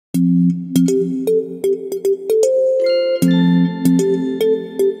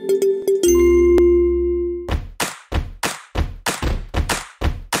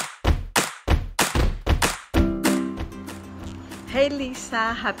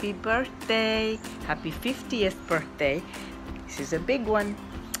Lisa, happy birthday. Happy 50th birthday. This is a big one.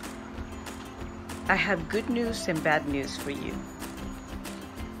 I have good news and bad news for you.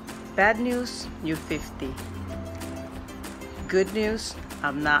 Bad news, you're 50. Good news,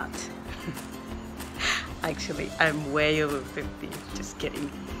 I'm not. Actually, I'm way over 50. Just kidding.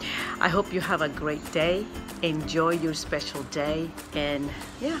 I hope you have a great day. Enjoy your special day. And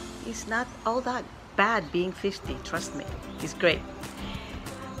yeah, it's not all that bad being 50. Trust me, it's great.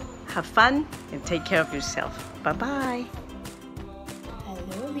 Have fun and take care of yourself. Bye-bye.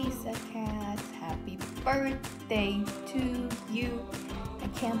 Hello, Lisa Katz. Happy birthday to you. I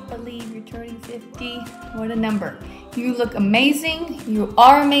can't believe you're turning 50. What a number. You look amazing. You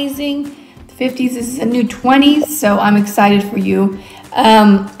are amazing. The 50s is a new 20s, so I'm excited for you.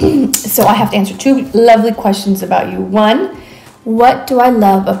 So I have to answer two lovely questions about you. One, what do I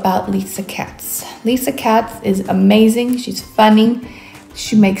love about Lisa Katz? Lisa Katz is amazing. She's funny.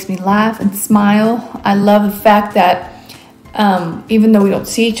 She makes me laugh and smile. I love the fact that even though we don't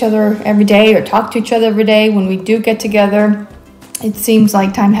see each other every day or talk to each other every day, when we do get together, it seems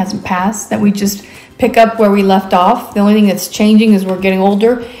like time hasn't passed, that we just pick up where we left off. The only thing that's changing is we're getting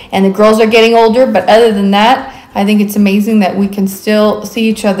older and the girls are getting older. But other than that, I think it's amazing that we can still see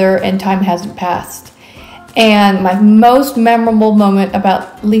each other and time hasn't passed. And my most memorable moment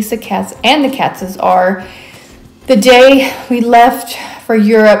about Lisa Katz and the Katzes are the day we left for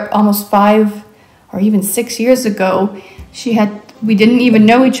Europe almost 5 or even 6 years ago. We didn't even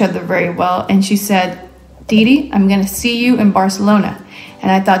know each other very well. And she said, Didi, I'm going to see you in Barcelona.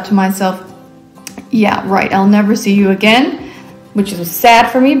 And I thought to myself, yeah, right, I'll never see you again, which was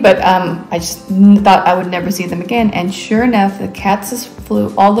sad for me, but I just thought I would never see them again. And sure enough, the Katzes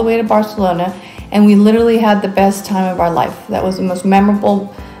flew all the way to Barcelona, and we literally had the best time of our life. That was the most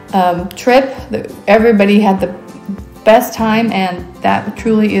memorable trip. Everybody had the best time, and that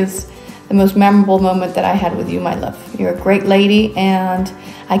truly is the most memorable moment that I had with you, my love. You're a great lady, and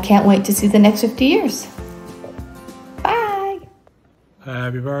I can't wait to see the next 50 years. Bye.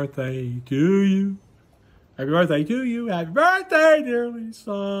 Happy birthday to you. Happy birthday to you. Happy birthday, dear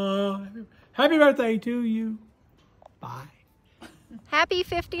Lisa. Happy birthday to you. Bye. Happy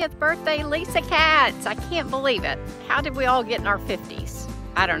 50th birthday, Lisa Katz. I can't believe it. How did we all get in our 50s?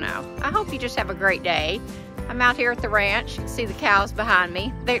 I don't know. I hope you just have a great day. I'm out here at the ranch. You can see the cows behind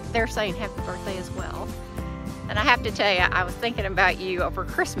me. They're saying happy birthday as well. And I have to tell you, I was thinking about you over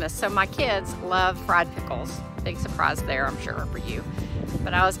Christmas. So my kids love fried pickles. Big surprise there, I'm sure, for you.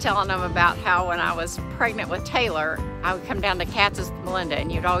 But I was telling them about how when I was pregnant with Taylor, I would come down to Katz's with Melinda and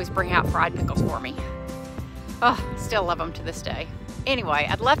you'd always bring out fried pickles for me. Oh, still love them to this day. Anyway,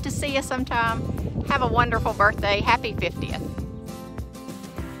 I'd love to see you sometime. Have a wonderful birthday. Happy 50th.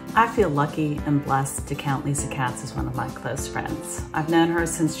 I feel lucky and blessed to count Lisa Katz as one of my close friends. I've known her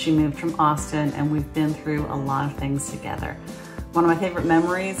since she moved from Austin, and we've been through a lot of things together. One of my favorite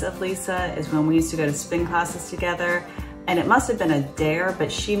memories of Lisa is when we used to go to spin classes together, and it must have been a dare, but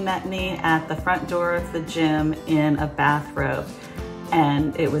she met me at the front door of the gym in a bathrobe,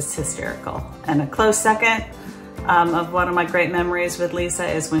 and it was hysterical. And a close second of one of my great memories with Lisa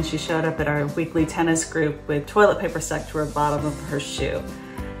is when she showed up at our weekly tennis group with toilet paper stuck to her bottom of her shoe.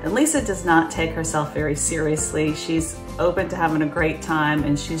 And Lisa does not take herself very seriously. She's open to having a great time,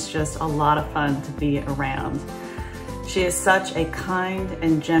 and she's just a lot of fun to be around. She is such a kind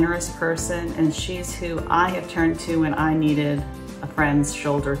and generous person, and she's who I have turned to when I needed a friend's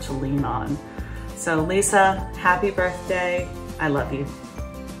shoulder to lean on. So Lisa, happy birthday. I love you.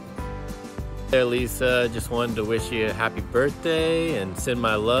 There, Lisa, just wanted to wish you a happy birthday and send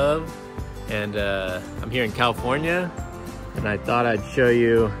my love. And I'm here in California, and I thought I'd show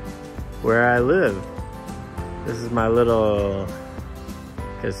you where I live. This is my little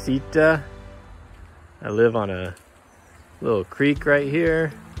casita. I live on a little creek right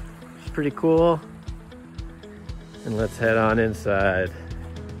here. It's pretty cool. And let's head on inside.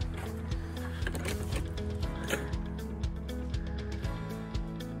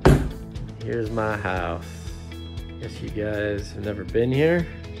 Here's my house. Guess you guys have never been here.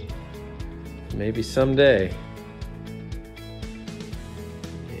 Maybe someday.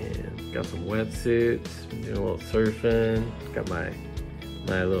 And got some wetsuits, doing a little surfing. Got my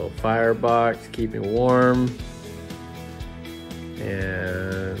little firebox, keep me warm.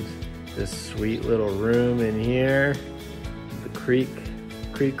 And this sweet little room in here, the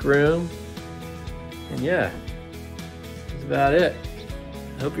creek room. And yeah, that's about it.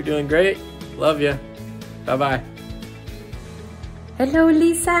 I hope you're doing great. Love you. Bye-bye. Hello,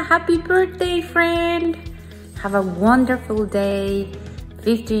 Lisa. Happy birthday, friend. Have a wonderful day.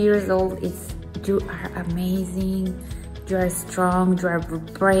 50 years old. You are amazing. You are strong, you are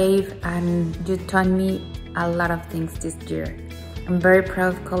brave, and you taught me a lot of things this year. I'm very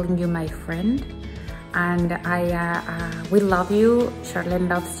proud of calling you my friend, and we love you, Charlene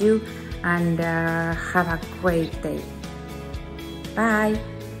loves you, and have a great day. Bye.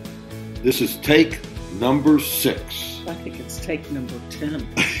 This is take number 6. I think it's take number 10.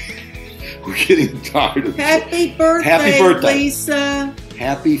 We're getting tired of Happy birthday, Happy birthday, Lisa.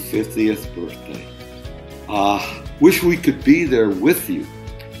 Happy 50th birthday. Wish we could be there with you,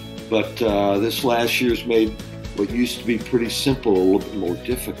 but this last year's made what used to be pretty simple a little bit more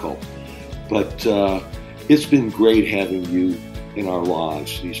difficult. But it's been great having you in our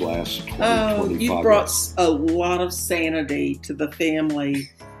lives these last 25 you brought a lot of sanity to the family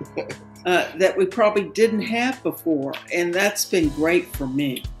that we probably didn't have before, and that's been great for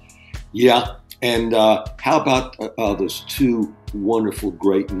me. Yeah, and how about those 2 wonderful,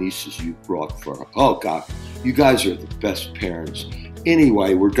 great nieces you brought for her? Oh, God, you guys are the best parents.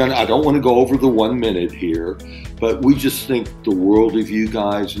 Anyway, I don't want to go over the 1 minute here, but we just think the world of you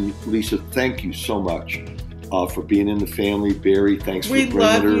guys. And Lisa, thank you so much for being in the family. Barry, thanks for bringing her. We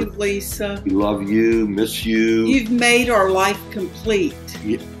love you, Lisa. We love you, miss you. You've made our life complete.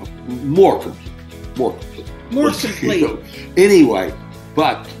 Yeah, more complete. More complete. Anyway.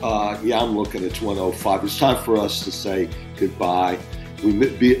 But, I'm looking at 1:05. It's time for us to say goodbye.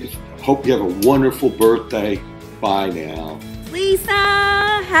 Hope you have a wonderful birthday. Bye now. Lisa,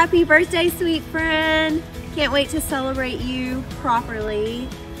 happy birthday, sweet friend. Can't wait to celebrate you properly.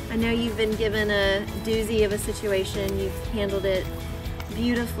 I know you've been given a doozy of a situation. You've handled it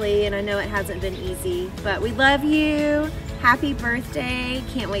beautifully, and I know it hasn't been easy. But we love you. Happy birthday.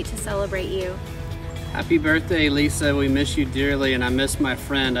 Can't wait to celebrate you. Happy birthday, Lisa. We miss you dearly, and I miss my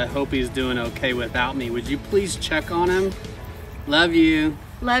friend. I hope he's doing okay without me. Would you please check on him? Love you.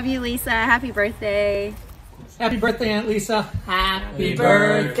 Love you, Lisa. Happy birthday. Happy birthday, Aunt Lisa. Happy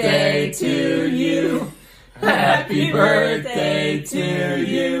birthday to you. Happy birthday to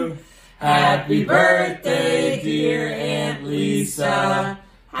you. Happy birthday, dear Aunt Lisa.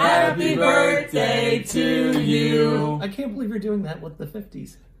 Happy birthday to you. I can't believe you're doing that with the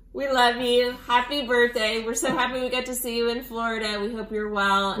 50s. We love you. Happy birthday. We're so happy we got to see you in Florida. We hope you're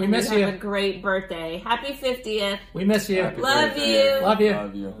well. We miss you. Have a great birthday. Happy 50th. We miss you. Love you. Love you.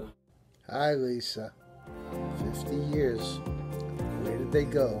 Love you. Hi, Lisa. 50 years. Where did they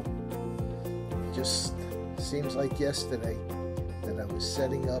go? It just seems like yesterday that I was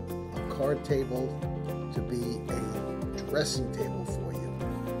setting up a card table to be a dressing table for you.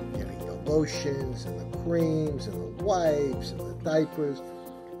 Getting the lotions and the creams and the wipes and the diapers.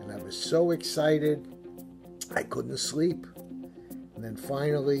 And I was so excited, I couldn't sleep. And then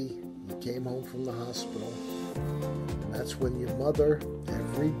finally, you came home from the hospital. And that's when your mother,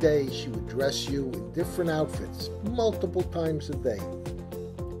 every day, she would dress you in different outfits, multiple times a day.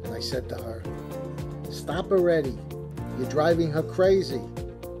 And I said to her, stop already. You're driving her crazy.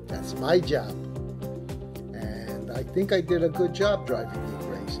 That's my job. And I think I did a good job driving you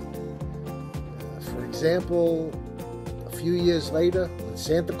crazy. For example, a few years later, when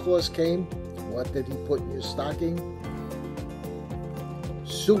Santa Claus came, what did he put in your stocking?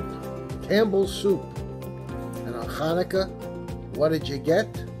 Soup, Campbell's soup. And on Hanukkah, what did you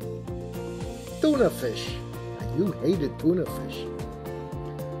get? Tuna fish. And you hated tuna fish.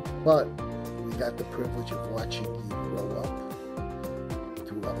 But we got the privilege of watching you grow up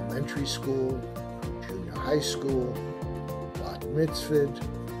through elementary school, junior high school, bat mitzvah,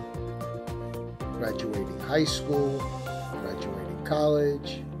 graduating high school, graduating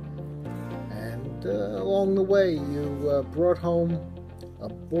college, and along the way you brought home a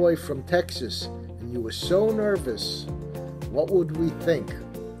boy from Texas, and you were so nervous. What would we think?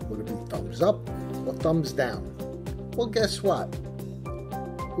 Would it be thumbs up or thumbs down? Well, guess what?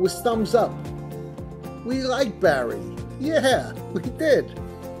 It was thumbs up. We liked Barry. Yeah, we did.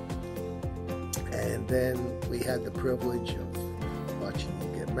 And then we had the privilege of watching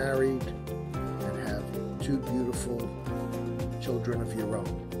you get married and have 2 beautiful children of your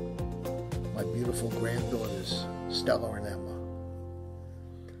own. My beautiful granddaughters, Stella and Emma.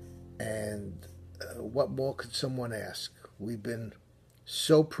 And what more could someone ask? We've been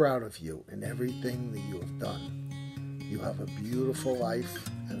so proud of you and everything that you have done. You have a beautiful life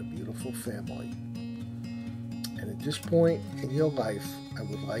and a beautiful family. And at this point in your life, I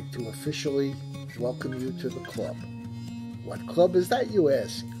would like to officially welcome you to the club. What club is that, you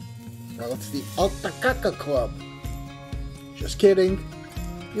ask? Well, it's the Alta Caca Club. Just kidding.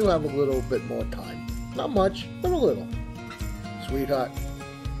 You have a little bit more time. Not much, but a little. Sweetheart,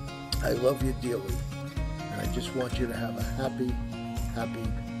 I love you dearly. And I just want you to have a happy, happy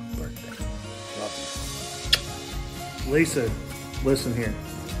birthday. Love you. Lisa, listen here.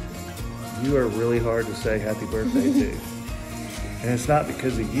 You are really hard to say happy birthday to. And it's not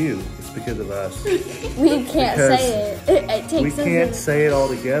because of you, it's because of us. We can't say it. It takes We can't say it all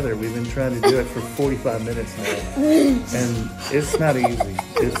together. We've been trying to do it for 45 minutes now. And it's not easy.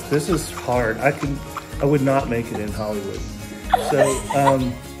 This is hard. I would not make it in Hollywood. So,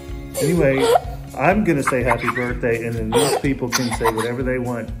 anyway, I'm gonna say happy birthday, and then these people can say whatever they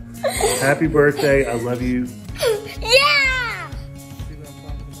want. Happy birthday, I love you. Yeah!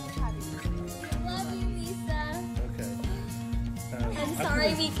 Love you, Lisa. Okay. I'm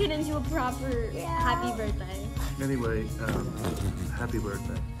sorry we couldn't do a proper happy birthday. Anyway, happy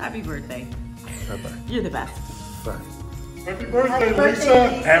birthday. Happy birthday. Bye-bye. You're the best. Bye. Happy birthday, birthday, Lisa.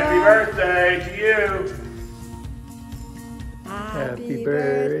 Lisa. Happy birthday to you. Happy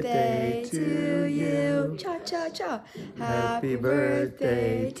birthday to you. Cha cha cha. Happy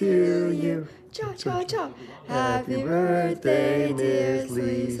birthday to you. Cha cha cha. Happy birthday, Miss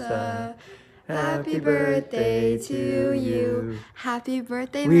Lisa. Happy birthday to you. Happy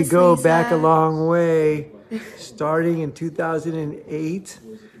birthday, We Miss go Lisa. back a long way, starting in 2008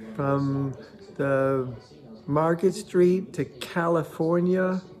 from the Market Street to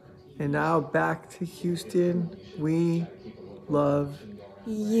California, and now back to Houston. We love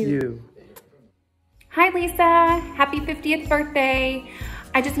you. Hi Lisa, happy 50th birthday.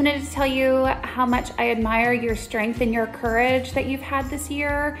 I just wanted to tell you how much I admire your strength and your courage that you've had this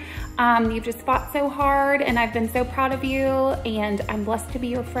year. You've just fought so hard and I've been so proud of you, and I'm blessed to be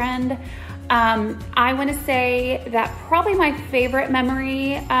your friend. I want to say that probably my favorite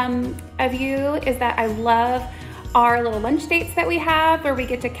memory of you is that I love our little lunch dates that we have where we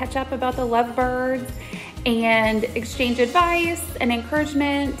get to catch up about the lovebirds and exchange advice and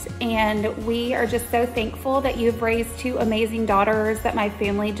encouragement, and we are just so thankful that you've raised two amazing daughters that my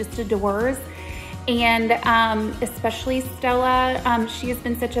family just adores. And especially Stella, she has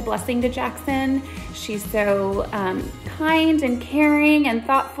been such a blessing to Jackson. She's so kind and caring and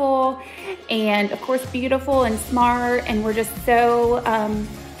thoughtful, and of course beautiful and smart, and we're just so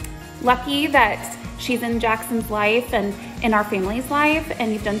lucky that she's in Jackson's life and in our family's life,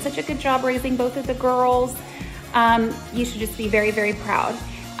 and you've done such a good job raising both of the girls. You should just be very, very proud.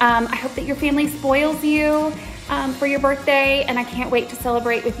 I hope that your family spoils you for your birthday, and I can't wait to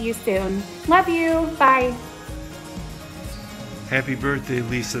celebrate with you soon. Love you, bye. Happy birthday,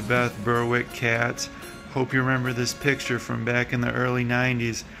 Lisa Beth Berwick Katz. Hope you remember this picture from back in the early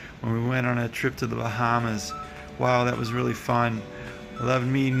 90s when we went on a trip to the Bahamas. Wow, that was really fun. I loved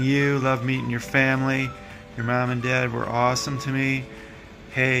meeting you, loved meeting your family. Your mom and dad were awesome to me.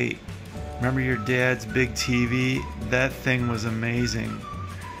 Hey, remember your dad's big TV? That thing was amazing.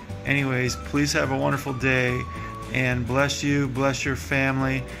 Anyways, please have a wonderful day, and bless you, bless your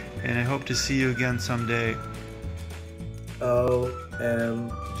family, and I hope to see you again someday.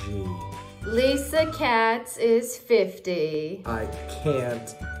 OMG. Lisa Katz is 50. I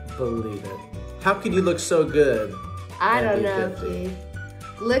can't believe it. How could you look so good? I don't and be know, 50? Keith.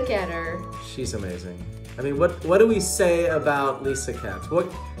 Look at her. She's amazing. I mean, what do we say about Lisa Katz?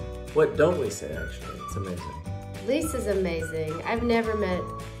 What don't we say, actually? It's amazing. Lisa's amazing. I've never met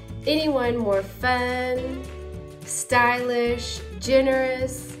anyone more fun, stylish,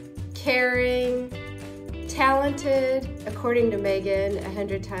 generous, caring, talented, according to Megan,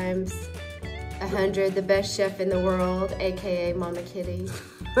 100 times 100, the best chef in the world, aka Mama Kitty.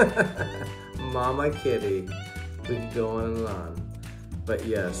 Mama Kitty. We could go on and on. But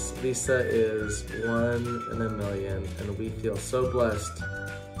yes, Lisa is 1 in a million, and we feel so blessed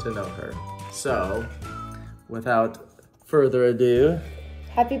to know her. So, without further ado,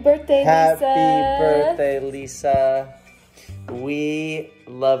 Happy birthday, Lisa. Happy birthday, Lisa. We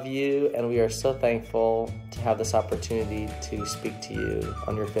love you, and we are so thankful to have this opportunity to speak to you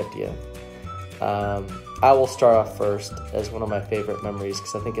on your 50th. I will start off first as one of my favorite memories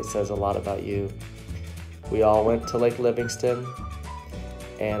because I think it says a lot about you. We all went to Lake Livingston,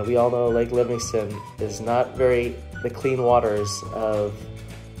 and we all know Lake Livingston is not the clean waters of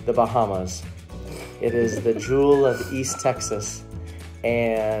the Bahamas. It is the jewel of East Texas,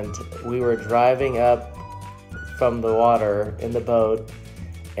 and we were driving up from the water in the boat,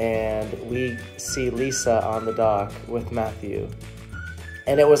 and we see Lisa on the dock with Matthew.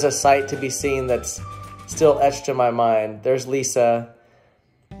 And it was a sight to be seen that's still etched in my mind. There's Lisa,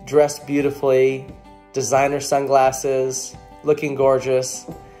 dressed beautifully, designer sunglasses, looking gorgeous,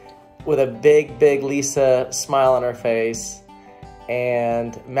 with a big, big Lisa smile on her face.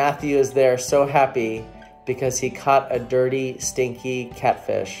 And Matthew is there so happy because he caught a dirty, stinky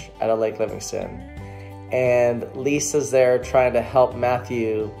catfish out of Lake Livingston. And Lisa's there trying to help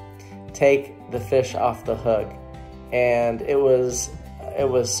Matthew take the fish off the hook. and it was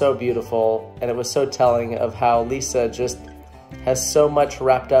so beautiful, and it was so telling of how Lisa just has so much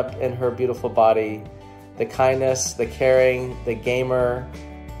wrapped up in her beautiful body. The kindness, the caring, the gamer,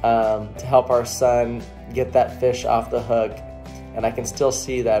 to help our son get that fish off the hook. And I can still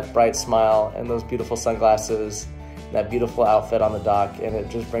see that bright smile and those beautiful sunglasses, and that beautiful outfit on the dock, and it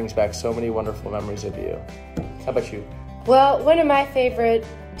just brings back so many wonderful memories of you. How about you? Well, one of my favorite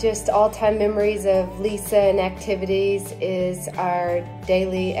just all-time memories of Lisa and activities is our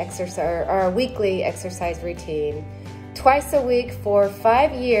daily exercise, our weekly exercise routine. Twice a week for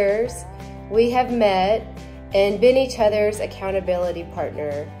 5 years, we have met and been each other's accountability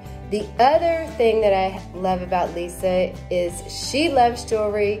partner. The other thing that I love about Lisa is she loves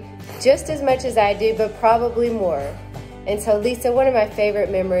jewelry just as much as I do, but probably more. And so Lisa, one of my favorite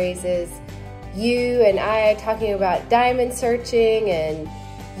memories is you and I talking about diamond searching and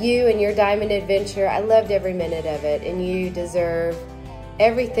you and your diamond adventure. I loved every minute of it, and you deserve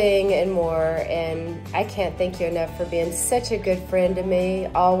everything and more, and I can't thank you enough for being such a good friend to me,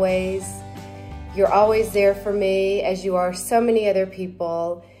 always. You're always there for me, as you are so many other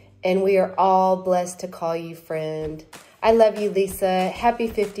people, and we are all blessed to call you friend. I love you, Lisa. Happy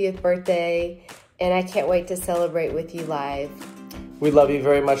 50th birthday, and I can't wait to celebrate with you live. We love you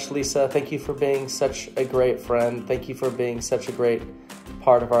very much, Lisa. Thank you for being such a great friend. Thank you for being such a great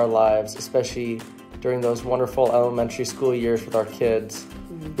part of our lives, especially during those wonderful elementary school years with our kids.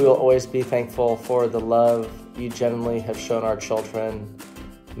 We will always be thankful for the love you genuinely have shown our children.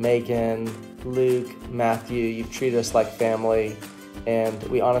 Megan, Luke, Matthew, you've treated us like family, and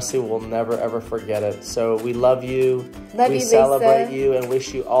we honestly will never ever forget it. So we love you, we celebrate you, and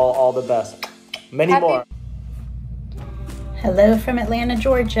wish you all the best. Many more. Hello from Atlanta,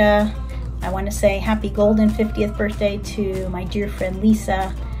 Georgia. I want to say happy golden 50th birthday to my dear friend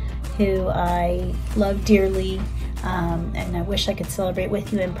Lisa, who I love dearly, and I wish I could celebrate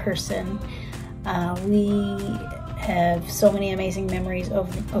with you in person. We have so many amazing memories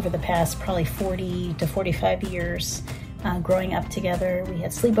over the past probably 40 to 45 years growing up together. We had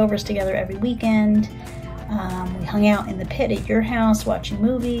sleepovers together every weekend. We hung out in the pit at your house watching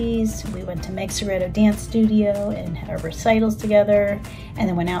movies. We went to Meg Soretto Dance Studio and had our recitals together, and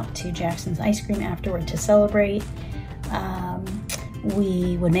then went out to Jackson's Ice Cream afterward to celebrate.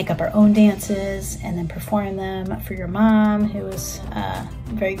 We would make up our own dances and then perform them for your mom, who was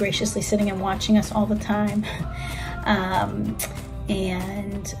very graciously sitting and watching us all the time.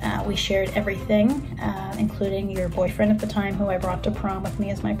 And we shared everything, including your boyfriend at the time, who I brought to prom with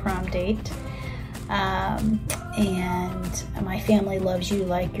me as my prom date. And my family loves you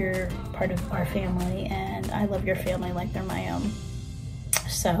like you're part of our family, and I love your family like they're my own.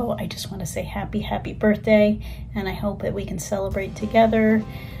 So I just want to say happy, happy birthday, and I hope that we can celebrate together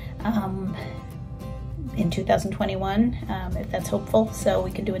in 2021, if that's hopeful, so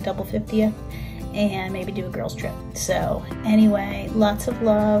we can do a double 50th and maybe do a girls trip. So anyway, lots of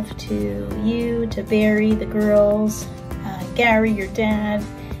love to you, to Barry, the girls, Gary, your dad,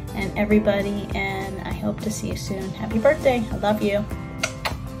 and everybody, and I hope to see you soon. Happy birthday. I love you.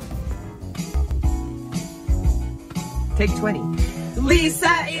 Take 20.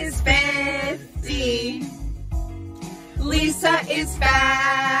 Lisa is 50. Lisa is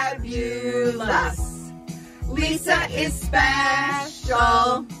fabulous. Lisa is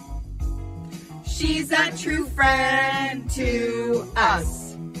special. She's a true friend to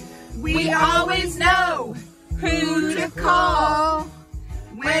us. We always know who to call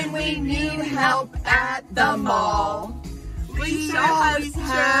when we need help at the mall. Lisa always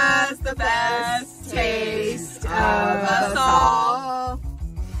has the best taste of us all.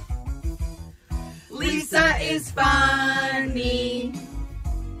 Lisa is funny.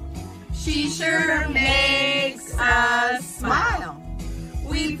 She sure makes us smile.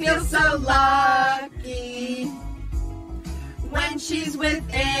 We feel so lucky when she's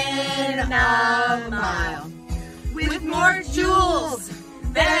within a mile. With more jewels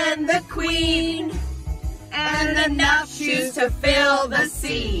than the queen, and enough shoes to fill the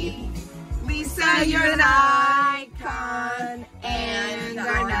sea. Lisa, you're an icon and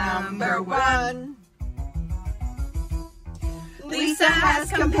our number one. Lisa has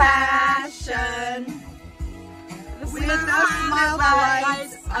compassion with a smile that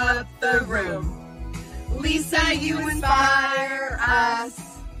lights up the room. Lisa, you inspire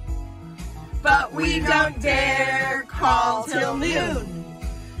us, but we don't dare call till noon.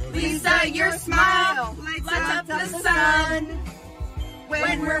 Lisa, your smile lights up the sun.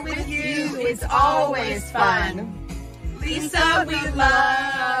 When we're with you, it's always fun. Lisa, we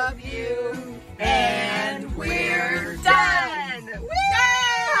love you, and we're done. Woo!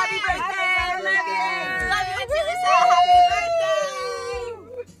 Happy birthday! Love you. Love you too, Lisa.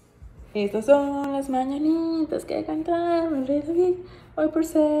 Estas son las mañanitas que cantaba el rey David. Hoy por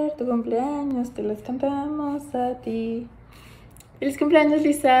ser tu cumpleaños te las cantamos a ti. Feliz cumpleaños,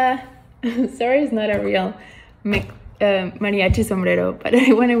 Lisa. Sorry, it's not a real mariachi sombrero, but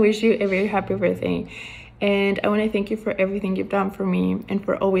I want to wish you a very happy birthday. And I want to thank you for everything you've done for me and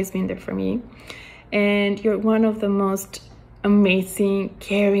for always being there for me. And you're one of the most amazing,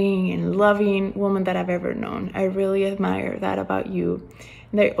 caring, and loving woman that I've ever known. I really admire that about you.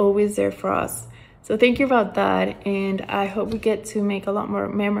 And they're always there for us. So thank you about that. And I hope we get to make a lot more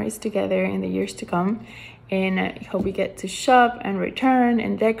memories together in the years to come. And I hope we get to shop and return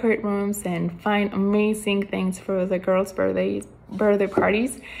and decorate rooms and find amazing things for the girls' birthday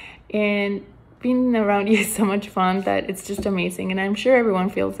parties. And being around you is so much fun that it's just amazing. And I'm sure everyone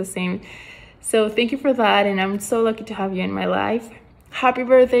feels the same. So thank you for that. And I'm so lucky to have you in my life. Happy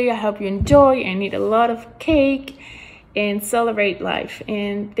birthday. I hope you enjoy and eat a lot of cake and celebrate life.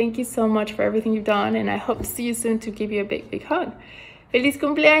 And thank you so much for everything you've done. And I hope to see you soon to give you a big, big hug. Feliz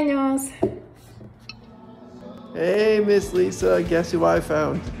cumpleaños. Hey, Miss Lisa, guess who I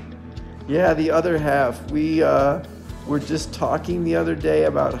found? Yeah, the other half. We were just talking the other day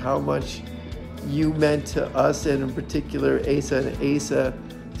about how much you meant to us, and in particular Asa, and Asa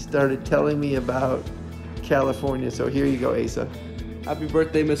started telling me about California. So here you go, Asa. Happy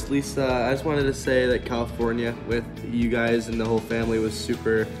birthday, Miss Lisa. I just wanted to say that California with you guys and the whole family was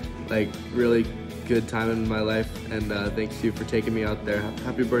super, really good time in my life, and thanks you for taking me out there.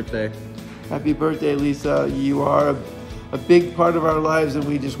 Happy birthday. Happy birthday, Lisa. You are a big part of our lives, and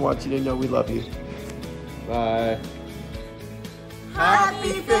we just want you to know we love you. Bye. Happy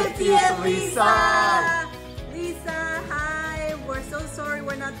 50th, Lisa! Lisa, hi. We're so sorry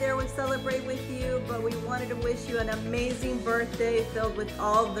we're not there to celebrate with you, but we wanted to wish you an amazing birthday filled with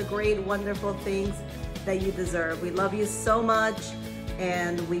all the great, wonderful things that you deserve. We love you so much,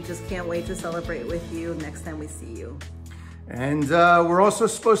 and we just can't wait to celebrate with you next time we see you. And we're also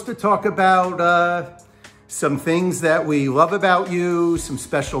supposed to talk about some things that we love about you, some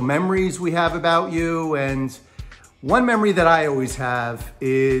special memories we have about you. And one memory that I always have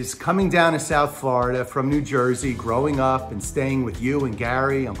is coming down to South Florida from New Jersey, growing up and staying with you and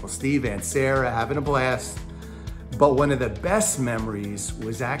Gary, Uncle Steve, Aunt Sarah, having a blast. But one of the best memories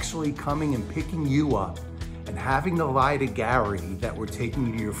was actually coming and picking you up and having to lie to Gary that we're taking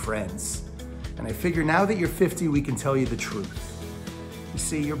you to your friends. And I figure now that you're 50, we can tell you the truth. You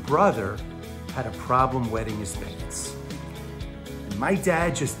see, your brother had a problem wetting his pants. And my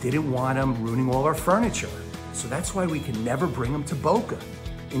dad just didn't want him ruining all our furniture. So that's why we can never bring him to Boca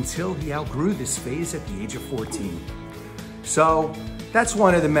until he outgrew this phase at the age of 14. So that's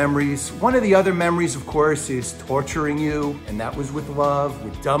one of the memories. One of the other memories, of course, is torturing you, and that was with love,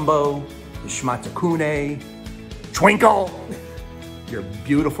 with Dumbo, the Shmatakune, Twinkle, your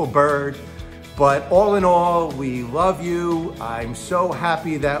beautiful bird. But all in all, we love you. I'm so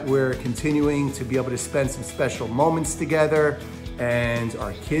happy that we're continuing to be able to spend some special moments together, and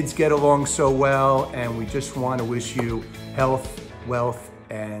our kids get along so well, and we just want to wish you health, wealth,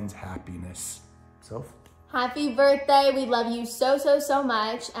 and happiness. So, happy birthday. We love you so, so, so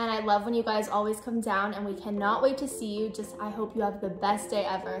much, and I love when you guys always come down, and we cannot wait to see you. I hope you have the best day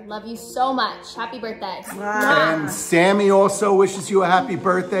ever. Love you so much. Happy birthday. And Sammy also wishes you a happy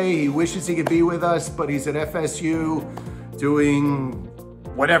birthday. He wishes he could be with us, but he's at FSU doing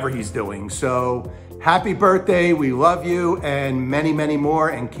whatever he's doing. So happy birthday. We love you, and many, many more,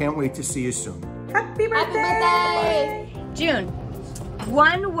 and can't wait to see you soon. Happy birthday. Happy birthday. June,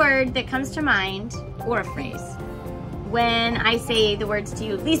 one word that comes to mind, or a phrase, when I say the words to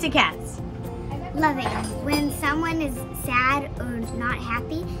you. Lisa Katz. Loving. When someone is sad or not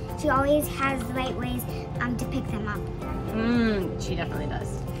happy, she always has the right ways to pick them up. She definitely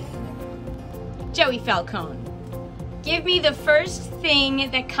does. Joey Falcone. Give me the first thing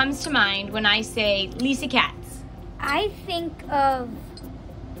that comes to mind when I say Lisa Katz. I think of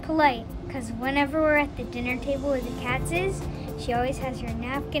polite, because whenever we're at the dinner table with the Katzes, she always has her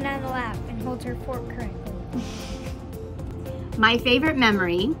napkin on the lap and holds her fork correctly. My favorite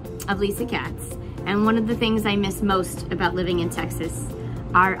memory of Lisa Katz, and one of the things I miss most about living in Texas,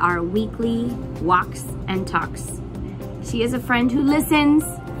 are our weekly walks and talks. She is a friend who listens,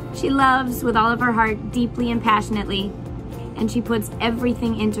 she loves with all of her heart, deeply and passionately, and she puts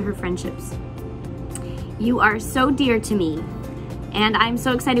everything into her friendships. You are so dear to me, and I'm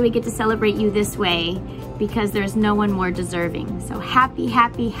so excited we get to celebrate you this way, because there's no one more deserving. So happy,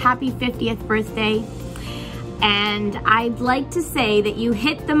 happy, happy 50th birthday. And I'd like to say that you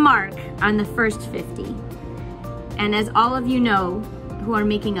hit the mark on the first 50. And as all of you know who are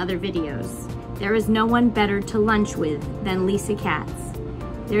making other videos, there is no one better to lunch with than Lisa Katz.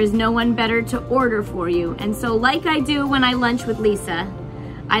 There is no one better to order for you. And so like I do when I lunch with Lisa,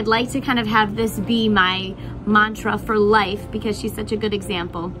 I'd like to kind of have this be my mantra for life because she's such a good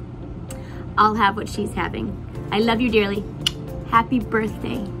example. I'll have what she's having. I love you dearly. Happy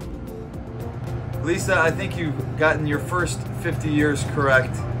birthday. Lisa, I think you've gotten your first 50 years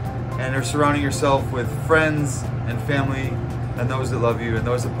correct and are surrounding yourself with friends and family and those that love you and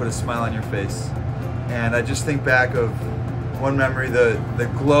those that put a smile on your face. And I just think back of one memory,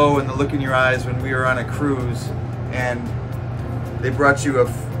 the glow and the look in your eyes when we were on a cruise and they brought you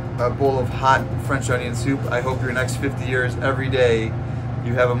a bowl of hot French onion soup. I hope your next 50 years, every day,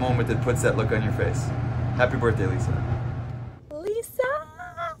 you have a moment that puts that look on your face. Happy birthday, Lisa.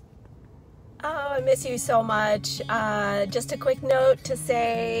 Lisa! Oh, I miss you so much. Just a quick note to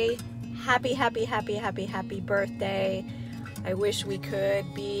say happy birthday. I wish we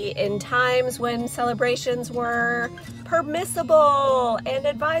could be in times when celebrations were permissible and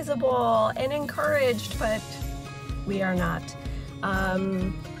advisable and encouraged, but we are not.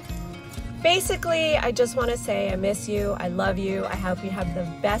 Basically, I just want to say I miss you, I love you, I hope you have the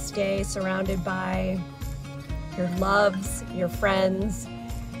best day surrounded by your loves, your friends,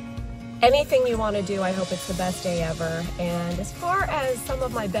 anything you want to do. I hope it's the best day ever. And as far as some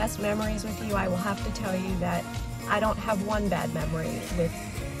of my best memories with you, I will have to tell you that I don't have one bad memory with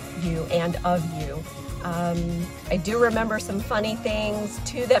you and of you. I do remember some funny things.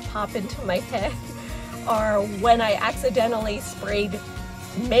 Two that pop into my head are when I accidentally sprayed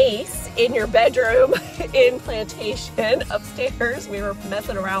mace in your bedroom in Plantation upstairs. We were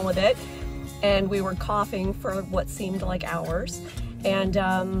messing around with it and we were coughing for what seemed like hours. And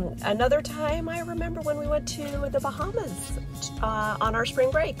another time I remember when we went to the Bahamas on our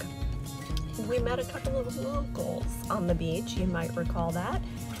spring break. We met a couple of locals on the beach, you might recall that,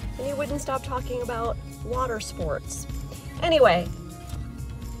 and you wouldn't stop talking about water sports. Anyway,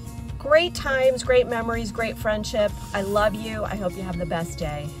 great times, great memories, great friendship. I love you. I hope you have the best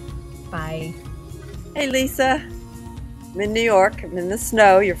day. Bye. Hey Lisa, I'm in New York. I'm in the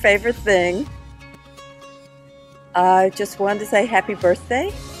snow, your favorite thing. I just wanted to say happy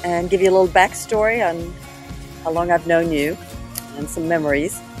birthday and give you a little backstory on how long I've known you and some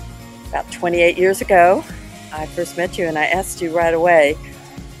memories. About 28 years ago, I first met you and I asked you right away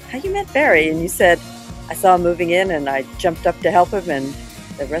how you met Barry, and you said, I saw him moving in and I jumped up to help him, and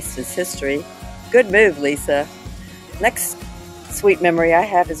the rest is history. Good move, Lisa. Next sweet memory I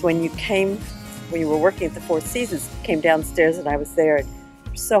have is when you were working at the Four Seasons, came downstairs and I was there, and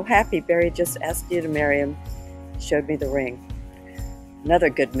I'm so happy Barry just asked you to marry him, showed me the ring. Another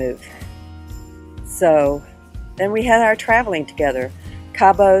good move. So then we had our traveling together.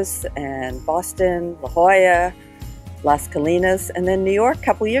 Cabos and Boston, La Jolla, Las Colinas, and then New York. A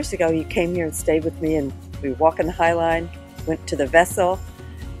couple years ago you came here and stayed with me, and we were walking the High Line, went to the vessel,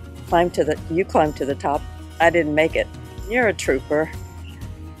 you climbed to the top. I didn't make it. You're a trooper.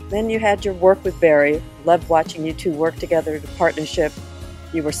 Then you had your work with Barry. Loved watching you two work together, the partnership.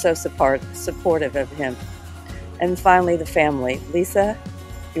 You were so supportive of him. And finally the family. Lisa,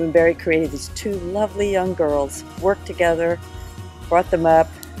 you and Barry created these two lovely young girls, worked together, brought them up,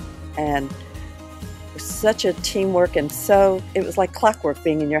 and it was such a teamwork, and so it was like clockwork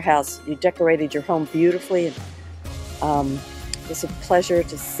being in your house. You decorated your home beautifully, and it was a pleasure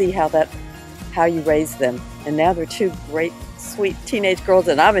to see how you raised them. And now they're two great, sweet teenage girls,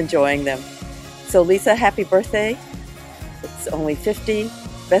 and I'm enjoying them. So Lisa, happy birthday. It's only 50.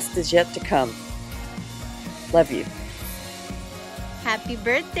 Best is yet to come. Love you. Happy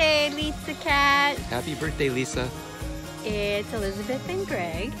birthday, Lisa Cat. Happy birthday, Lisa. It's Elizabeth and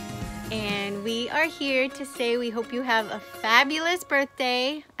Greg, and we are here to say we hope you have a fabulous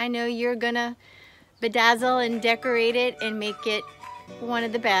birthday. I know you're gonna bedazzle and decorate it and make it one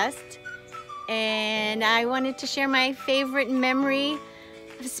of the best. And I wanted to share my favorite memory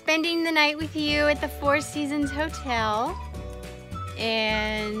of spending the night with you at the Four Seasons Hotel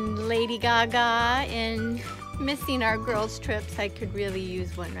and Lady Gaga and missing our girls' trips. I could really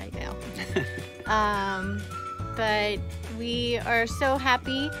use one right now. But we are so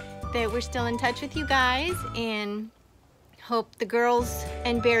happy that we're still in touch with you guys, and hope the girls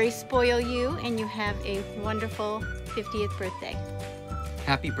and Barry spoil you and you have a wonderful 50th birthday.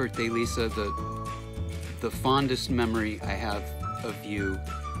 Happy birthday, Lisa. The fondest memory I have of you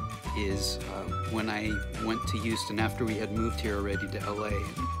is when I went to Houston after we had moved here already to LA.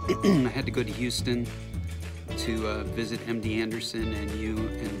 I had to go to Houston to visit MD Anderson, and you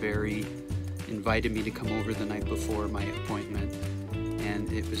and Barry invited me to come over the night before my appointment,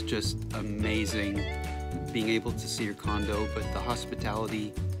 and it was just amazing being able to see your condo, but the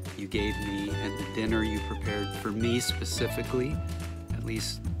hospitality you gave me and the dinner you prepared for me specifically, at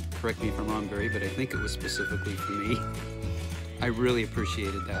least, correct me if I'm wrong, Barry, but I think it was specifically for me. I really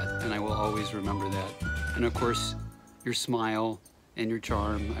appreciated that, and I will always remember that. And of course, your smile and your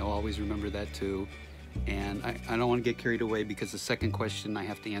charm, I will always remember that too. And I don't want to get carried away, because the second question I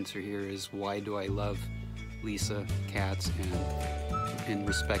have to answer here is, why do I love Lisa Katz? And in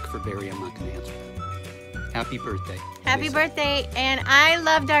respect for Barry, I'm not going to answer that. Happy birthday. Happy Lisa. birthday. And I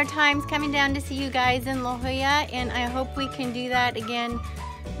loved our times coming down to see you guys in La Jolla, and I hope we can do that again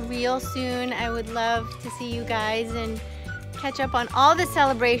real soon. I would love to see you guys and catch up on all the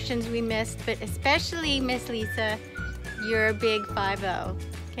celebrations we missed, but especially Miss Lisa, you're a big 5-0.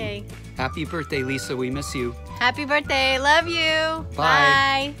 Okay. Happy birthday, Lisa. We miss you. Happy birthday. Love you.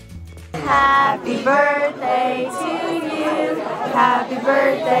 Bye. Bye. Happy birthday to you. Happy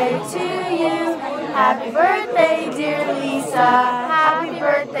birthday to you. Happy birthday, dear Lisa. Happy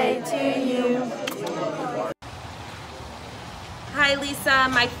birthday to you. Hi Lisa,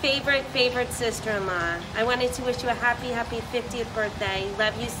 my favorite sister-in-law. I wanted to wish you a happy 50th birthday.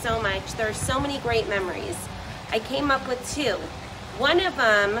 Love you so much. There are so many great memories. I came up with two. One of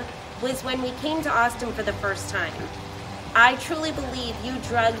them was when we came to Austin for the first time. I truly believe you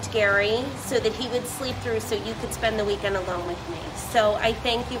drugged Gary so that he would sleep through so you could spend the weekend alone with me. So I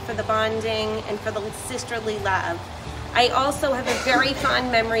thank you for the bonding and for the sisterly love. I also have a very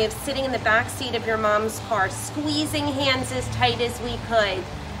fond memory of sitting in the back seat of your mom's car, squeezing hands as tight as we could.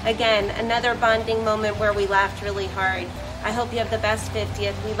 Again, another bonding moment where we laughed really hard. I hope you have the best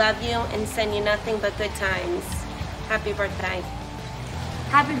 50th. We love you and send you nothing but good times. Happy birthday.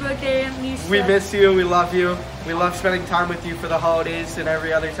 Happy birthday, Lisa. We miss you. We love you. We love spending time with you for the holidays and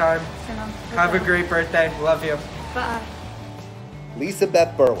every other time. Have a great birthday. Love you. Bye. Lisa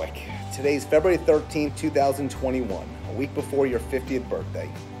Beth Berwick. Today's February 13th, 2021, a week before your 50th birthday.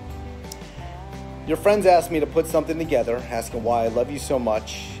 Your friends asked me to put something together, asking why I love you so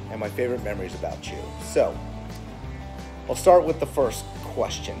much and my favorite memories about you. So, I'll start with the first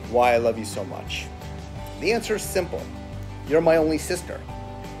question, why I love you so much. The answer is simple. You're my only sister.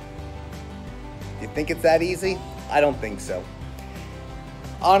 You think it's that easy? I don't think so.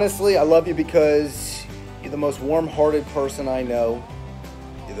 Honestly, I love you because you're the most warm-hearted person I know.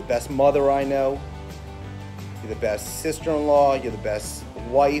 You're the best mother I know. You're the best sister-in-law. You're the best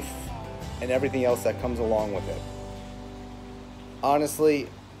wife, and everything else that comes along with it. Honestly,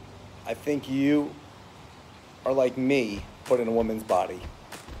 I think you are like me, put in a woman's body.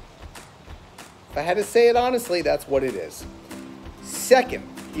 If I had to say it honestly, that's what it is. Second,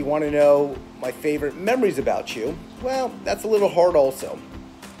 you want to know my favorite memories about you? Well, that's a little hard also.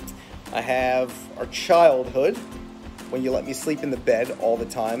 I have our childhood, when you let me sleep in the bed all the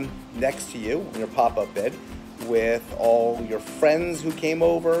time next to you in your pop-up bed with all your friends who came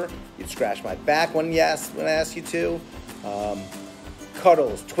over. You'd scratch my back when I asked you to.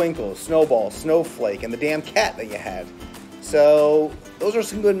 Cuddles, Twinkles, Snowball, Snowflake, and the damn cat that you had. So those are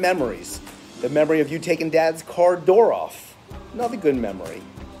some good memories. The memory of you taking Dad's car door off, another good memory.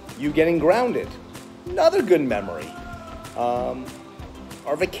 You getting grounded, another good memory.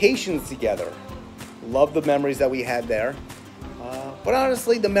 Our vacations together, love the memories that we had there. But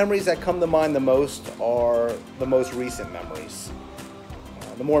honestly, the memories that come to mind the most are the most recent memories,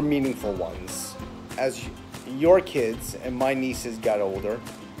 the more meaningful ones. As your kids and my nieces got older,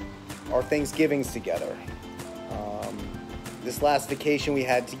 our Thanksgivings together. This last vacation we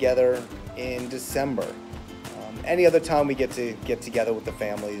had together in December. Any other time we get together with the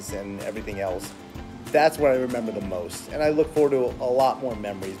families and everything else, that's what I remember the most. And I look forward to a lot more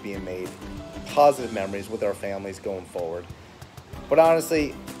memories being made, positive memories with our families going forward. But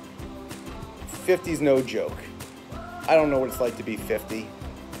honestly, 50's no joke. I don't know what it's like to be 50.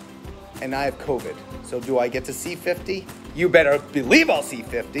 And I have COVID. So do I get to see 50? You better believe I'll see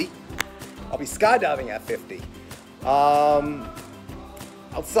 50. I'll be skydiving at 50.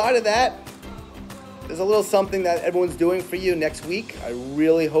 Outside of that, there's a little something that everyone's doing for you next week. I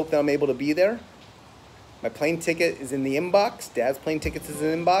really hope that I'm able to be there. My plane ticket is in the inbox. Dad's plane tickets is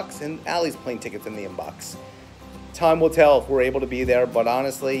in the inbox. And Allie's plane ticket's in the inbox. Time will tell if we're able to be there. But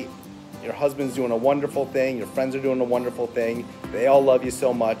honestly, your husband's doing a wonderful thing. Your friends are doing a wonderful thing. They all love you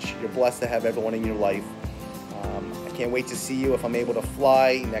so much. You're blessed to have everyone in your life. I can't wait to see you if I'm able to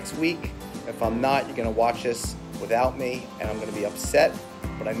fly next week. If I'm not, you're going to watch this without me. And I'm going to be upset.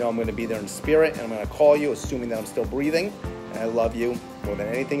 But I know I'm going to be there in spirit. And I'm going to call you, assuming that I'm still breathing. And I love you more than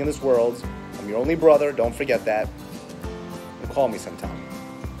anything in this world. I'm your only brother. Don't forget that. And call me sometime.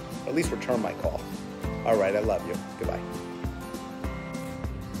 Or at least return my call. All right, I love you. Goodbye.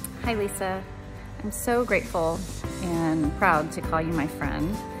 Hi, Lisa. I'm so grateful and proud to call you my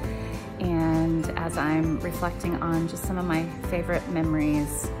friend. And as I'm reflecting on just some of my favorite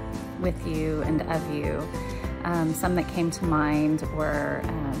memories with you and of you, some that came to mind were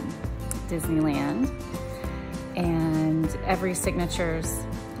Disneyland and every Signatures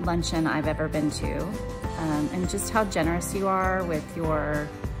luncheon I've ever been to, and just how generous you are with your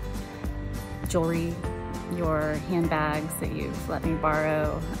jewelry, your handbags that you've let me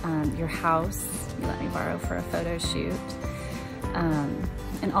borrow, your house you let me borrow for a photo shoot,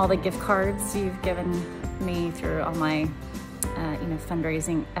 and all the gift cards you've given me through all my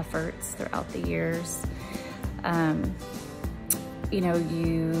fundraising efforts throughout the years.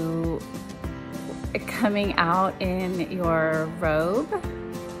 You coming out in your robe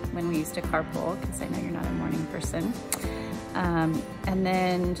when we used to carpool, because I know you're not a morning person. And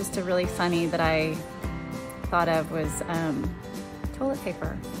then just a really funny that I thought of was toilet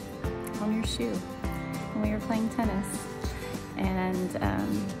paper on your shoe when we were playing tennis. And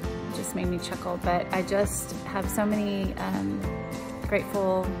just made me chuckle. But I just have so many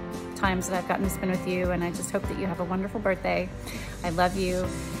grateful times that I've gotten to spend with you, and I just hope that you have a wonderful birthday. I love you,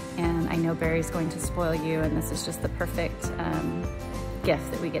 and I know Barry's going to spoil you, and this is just the perfect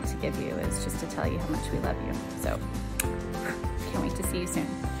gift that we get to give you, is just to tell you how much we love you. So, can't wait to see you soon.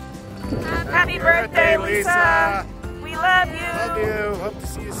 Happy birthday, Lisa! We love you! Love you. Hope to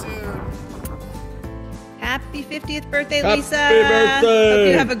see you soon. Happy 50th birthday, Happy Lisa. birthday. Hope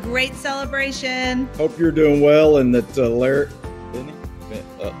you have a great celebration. Hope you're doing well, and that Larry,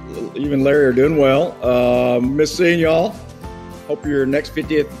 even Larry are doing well. Miss seeing y'all. Hope your next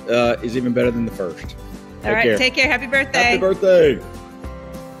 50th is even better than the first. All right, take care. Happy birthday. Happy birthday.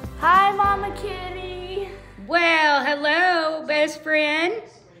 Hi, Mama Kitty. Well, hello, best friend.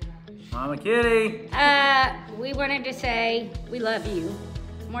 Mama Kitty. We wanted to say we love you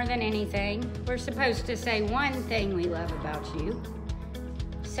more than anything. We're supposed to say one thing we love about you.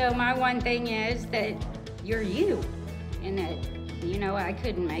 So my one thing is that you're you, and that, I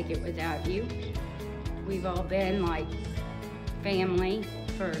couldn't make it without you. We've all been like family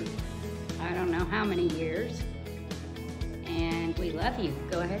for I don't know how many years, and we love you.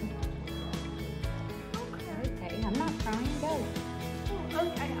 Go ahead. Okay, I'm not trying to go.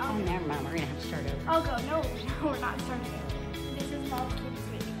 Okay, Oh, never mind, we're gonna have to start over. I'll go. No, we're not starting over. This is Mom Kitty's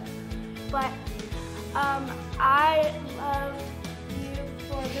video. But I love you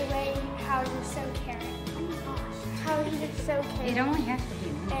for the way how you're so caring. Oh my gosh. How you're so caring. It only has to be.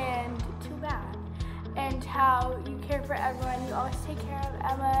 And too bad. And how you care for everyone. You always take care of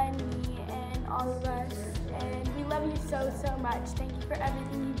Emma and me and all of us. And we love you so, so much. Thank you for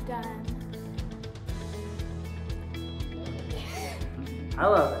everything you've done. I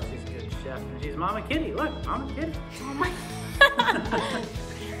love her. She's a good chef. And she's Mama Kitty. Look, Mama Kitty. Oh my.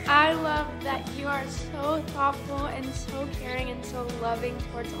 I love that you are so thoughtful and so caring and so loving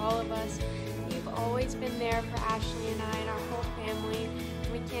towards all of us. You've always been there for Ashley and I and our whole family.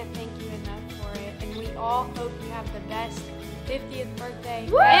 We can't thank you enough for it. And we all hope you have the best 50th birthday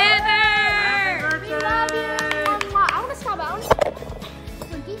ever! Happy birthday! We love you! I want to stop. I want to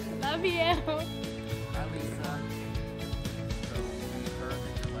love you. Hi, Lisa. So we heard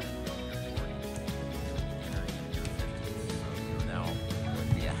that you're letting go of your 40s, entering into your 50s, so you're now going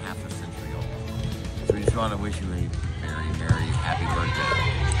to be a half a century old. So we just want to wish you a very, very happy birthday.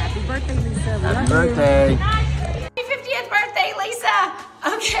 Happy birthday, Lisa. Happy birthday. Happy 50th birthday, Lisa.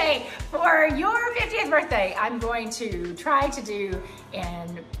 Okay, for your 50th birthday, I'm going to try to do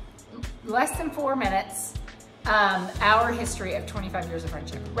in less than 4 minutes our history of 25 years of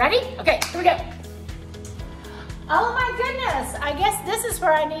friendship. Ready? Okay, here we go. Oh my goodness, I guess this is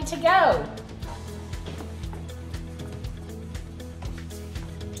where I need to go.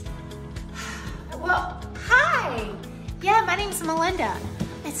 Well, hi. Yeah, my name's Melinda.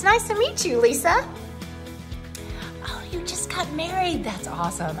 It's nice to meet you, Lisa. Oh, you just got married. That's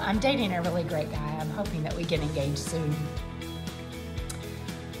awesome. I'm dating a really great guy. I'm hoping that we get engaged soon.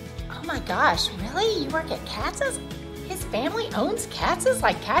 Oh my gosh, really? You work at Katz's? His family owns Katz's?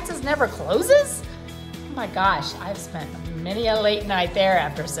 Like Katz's never closes? Oh my gosh, I've spent many a late night there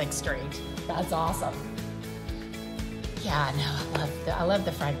after 6th Street. That's awesome. Yeah, no, I love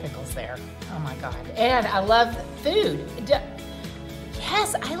the fried pickles there. Oh my God. And I love food.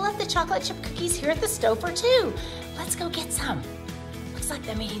 Yes, I love the chocolate chip cookies here at the Stouffer too. Let's go get some. Looks like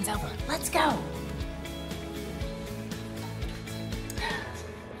the meeting's over. Let's go.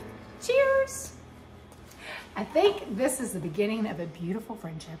 Cheers. I think this is the beginning of a beautiful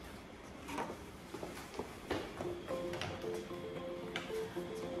friendship.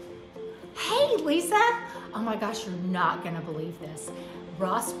 Hey, Lisa. Oh my gosh, you're not gonna believe this.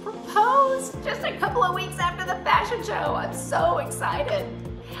 Ross proposed just a couple of weeks after the fashion show. I'm so excited.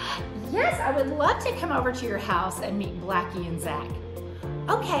 Yes, I would love to come over to your house and meet Blackie and Zach.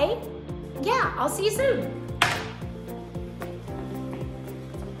 Okay, yeah, I'll see you soon.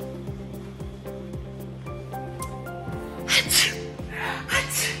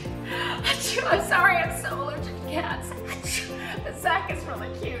 I'm sorry, I'm so allergic to cats. But Zach is really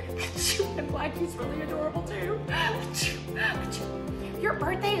cute. And Blackie's really adorable too. Your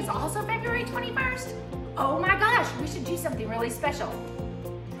birthday is also February 21st? Oh my gosh, we should do something really special.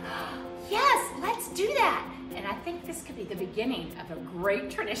 Yes, let's do that. And I think this could be the beginning of a great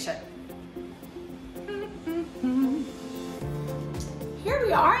tradition. Here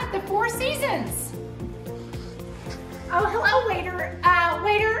we are at the Four Seasons. Oh, hello, waiter.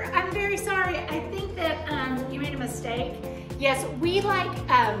 Waiter, I'm very sorry. I think that you made a mistake. Yes, we like,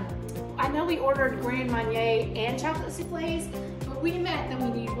 I know we ordered Grand Marnier and chocolate souffles, but we meant that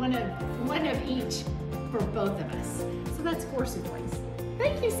we need one of each for both of us. So that's 4 souffles.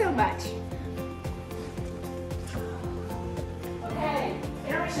 Thank you so much. Okay,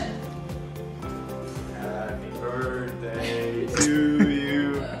 intermission. Happy birthday to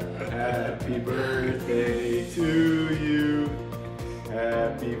you. Happy birthday to you.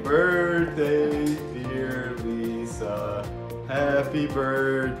 Happy birthday, dear Lisa. Happy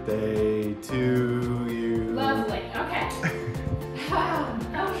birthday to you. Lovely, okay.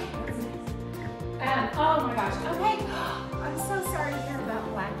 Oh my gosh, okay. I'm so sorry to hear about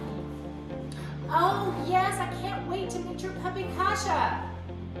Blackie. Oh yes, I can't wait to meet your puppy Kasha.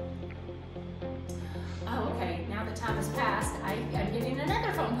 Oh, okay, now the time has passed. I'm getting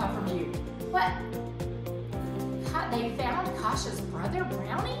another phone call from you. What? They found Kasha's brother,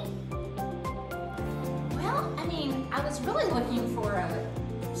 Brownie? Well, I mean, I was really looking for a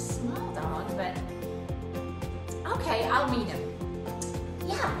small dog, but okay, I'll meet him.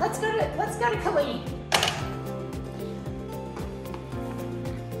 Yeah, let's go to Colleen.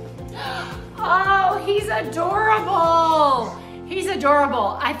 Oh, he's adorable. He's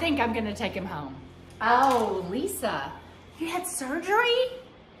adorable. I think I'm gonna take him home. Oh, Lisa, you had surgery?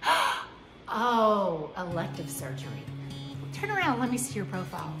 Oh, elective surgery. Turn around, let me see your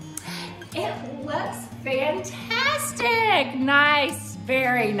profile. It looks fantastic. Nice,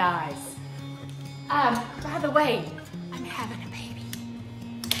 very nice. By the way, I'm having a baby.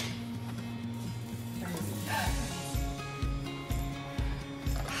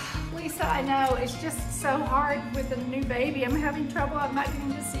 Lisa, I know, it's just so hard with a new baby. I'm having trouble, I'm not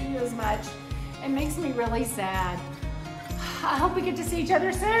getting to see you as much. It makes me really sad. I hope we get to see each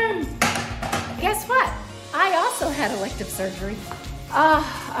other soon. Guess what? I also had elective surgery.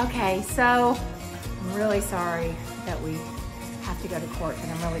 Okay, so I'm really sorry that we have to go to court,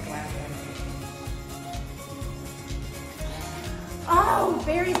 and I'm really glad that Oh,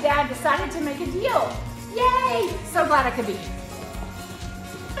 Barry's dad decided to make a deal. Yay! So glad I could be.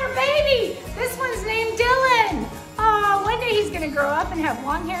 Their baby! This one's named Dylan. Oh, one day he's gonna grow up and have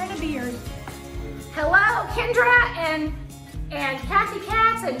long hair and a beard. Hello, Kendra and Kathy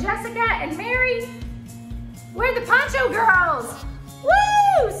Katz and Jessica and Mary. We're the Poncho Girls.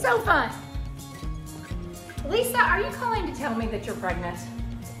 Woo! So fun. Lisa, are you calling to tell me that you're pregnant?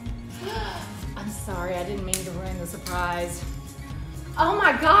 I'm sorry, I didn't mean to ruin the surprise. Oh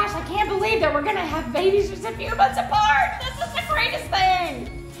my gosh, I can't believe that we're gonna have babies just a few months apart. This is the greatest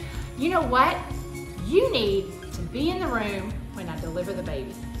thing. You know what? You need to be in the room when I deliver the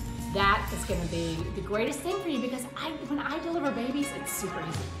baby. That is gonna be the greatest thing for you because when I deliver babies, it's super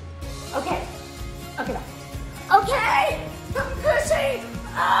easy. Okay, okay, bye. Okay, I'm pushing.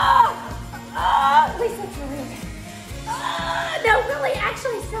 Lisa, it's really okay. No, really,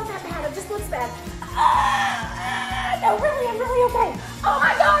 actually, it's not that bad. It just looks bad. No, really, I'm really okay. Oh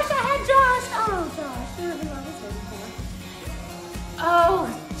my gosh, I had Josh. Oh, Josh, you're who I was waiting for. Oh,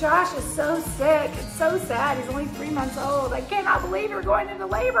 Josh is so sick. It's so sad. He's only 3 months old. I cannot believe you're going into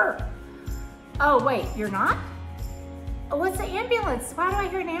labor. Oh, wait, you're not? Oh, what's the ambulance? Why do I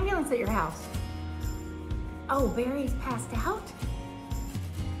hear an ambulance at your house? Oh, Barry's passed out?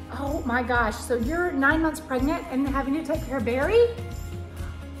 Oh my gosh, so you're 9 months pregnant and having to take care of Barry?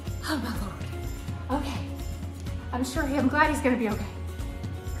 Oh my Lord. Okay. I'm glad he's gonna be okay.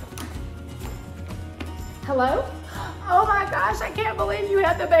 Hello? Oh my gosh, I can't believe you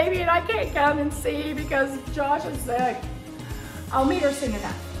had the baby and I can't come and see because Josh is sick. I'll meet her soon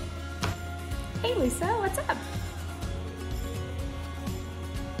enough. Hey Lisa, what's up?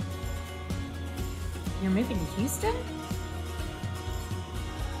 You're moving to Houston?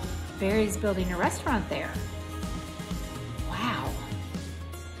 Barry's building a restaurant there. Wow.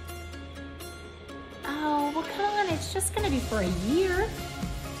 Oh, well come on, it's just gonna be for a year.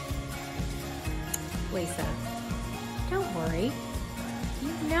 Lisa, don't worry.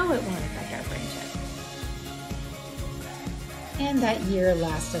 You know it won't affect our friendship. And that year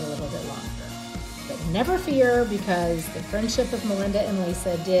lasted a little bit longer. But never fear, because the friendship of Melinda and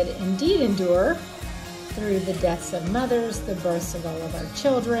Lisa did indeed endure through the deaths of mothers, the births of all of our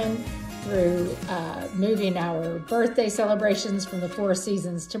children, through moving our birthday celebrations from the Four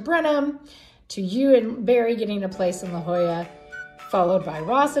Seasons to Brenham, to you and Barry getting a place in La Jolla, followed by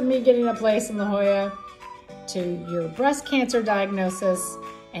Ross and me getting a place in La Jolla, to your breast cancer diagnosis,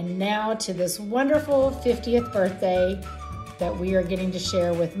 and now to this wonderful 50th birthday that we are getting to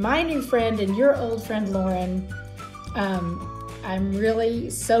share with my new friend and your old friend, Lauren. I'm really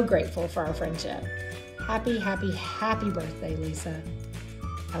so grateful for our friendship. Happy, happy, happy birthday, Lisa.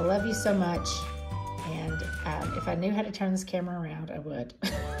 I love you so much. And if I knew how to turn this camera around, I would.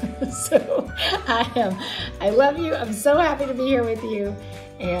 So I love you. I'm so happy to be here with you.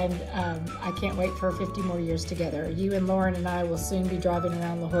 And I can't wait for 50 more years together. You and Lauren and I will soon be driving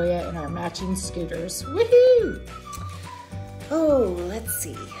around La Jolla in our matching scooters. Woohoo! Oh, let's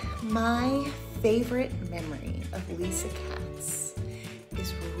see. My favorite memory of Lisa Katz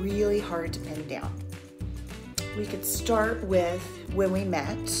is really hard to pin down. We could start with when we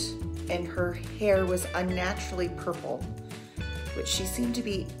met and her hair was unnaturally purple, which she seemed to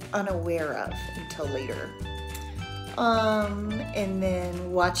be unaware of until later. And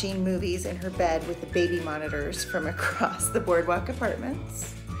then watching movies in her bed with the baby monitors from across the Boardwalk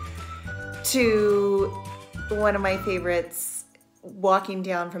Apartments, to one of my favorites, walking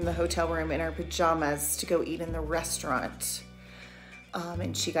down from the hotel room in our pajamas to go eat in the restaurant.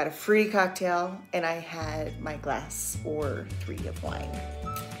 And she got a free cocktail and I had my glass or 3 of wine.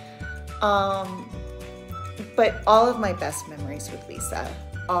 But all of my best memories with Lisa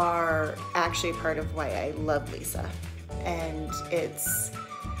are actually part of why I love Lisa. And it's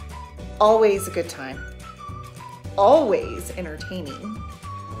always a good time, always entertaining.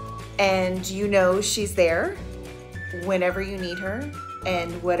 And you know she's there whenever you need her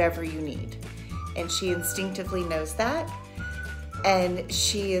and whatever you need. And she instinctively knows that. And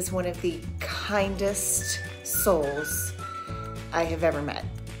she is one of the kindest souls I have ever met.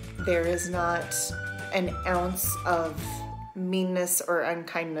 There is not an ounce of meanness or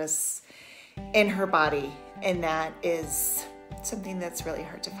unkindness in her body, and that is something that's really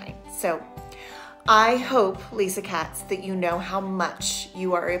hard to find. So I hope, Lisa Katz, that you know how much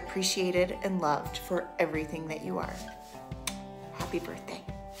you are appreciated and loved for everything that you are. Happy birthday.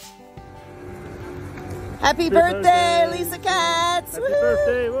 Happy birthday, Lisa Katz! Happy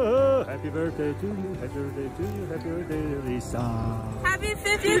birthday, woohoo! Happy birthday to you, happy birthday to you, happy birthday, Lisa. Happy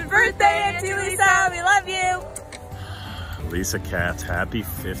 50th birthday, Auntie Lisa! We love you! Lisa Katz, happy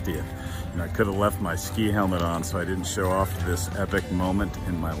 50th. You know, I could have left my ski helmet on so I didn't show off this epic moment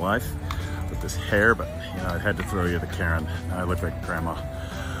in my life with this hair, but you know, I had to throw you the Karen. I look like grandma.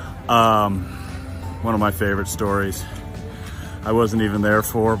 One of my favorite stories I wasn't even there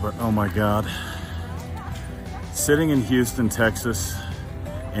for, but oh my God. Sitting in Houston, Texas,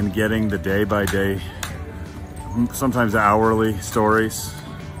 and getting the day-by-day, sometimes hourly stories,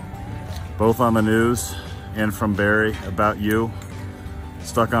 both on the news and from Barry about you,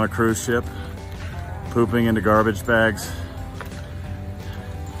 stuck on a cruise ship, pooping into garbage bags.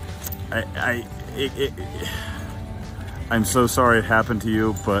 I'm so sorry it happened to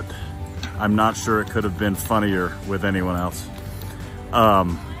you, but I'm not sure it could have been funnier with anyone else.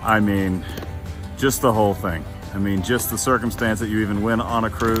 I mean, just the whole thing. I mean, just the circumstance that you even went on a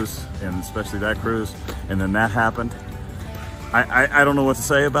cruise, and especially that cruise, and then that happened. I don't know what to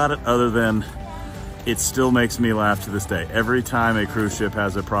say about it other than it still makes me laugh to this day. Every time a cruise ship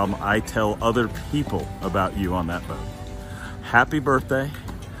has a problem, I tell other people about you on that boat. Happy birthday.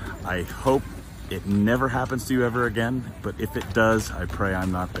 I hope it never happens to you ever again, but if it does, I pray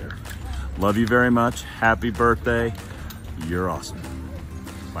I'm not there. Love you very much. Happy birthday. You're awesome.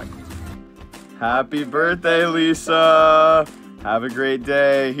 Bye. Happy birthday, Lisa. Have a great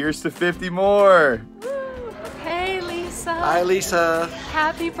day. Here's to 50 more. Hey, Lisa. Hi, Lisa.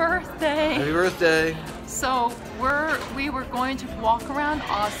 Happy birthday. Happy birthday. So we were going to walk around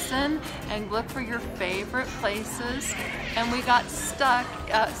Austin and look for your favorite places, and we got stuck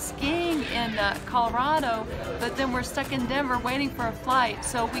skiing in Colorado, but then we're stuck in Denver waiting for a flight.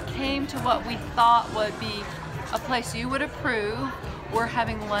 So we came to what we thought would be a place you would approve. We're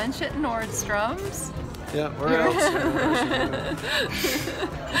having lunch at Nordstrom's. Yeah, where else?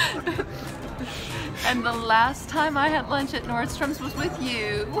 And the last time I had lunch at Nordstrom's was with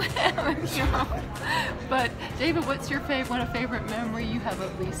you. But David, what's your favorite memory you have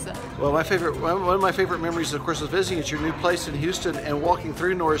of Lisa? Well, one of my favorite memories, of course, is visiting at your new place in Houston and walking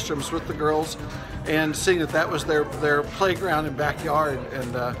through Nordstrom's with the girls and seeing that was their playground and backyard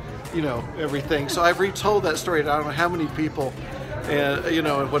and you know, everything. So I've retold that story to I don't know how many people, and you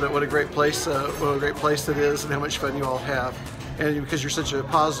know, what a great place, it is, and how much fun you all have, and because you're such a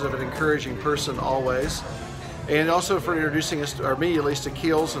positive and encouraging person always. And also for introducing us, or me at least, to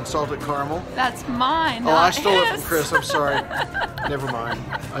Keels and Salted Caramel. That's mine. Oh, I stole it from Chris. I'm sorry. Never mind.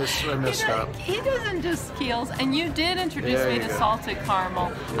 I messed up. He doesn't just Keels, and you did introduce me to go. Salted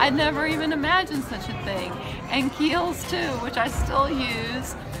Caramel. I'd never even imagined such a thing. And Keels too, which I still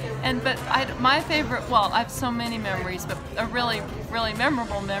use. But my favorite, well, I have so many memories, but a really, really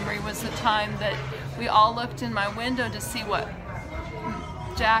memorable memory was the time that we all looked in my window to see what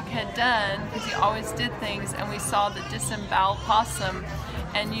Jack had done, because he always did things, and we saw the disemboweled possum,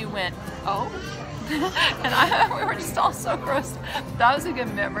 and you went, oh? And we were just all so gross. That was a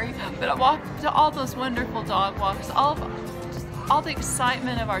good memory. But I walked to all those wonderful dog walks, all the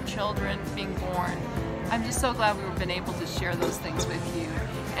excitement of our children being born. I'm just so glad we've been able to share those things with you.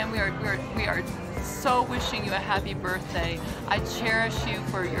 And we are so wishing you a happy birthday. I cherish you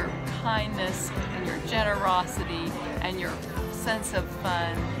for your kindness and your generosity and your sense of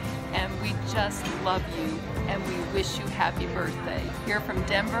fun, and we just love you, and we wish you happy birthday. Here from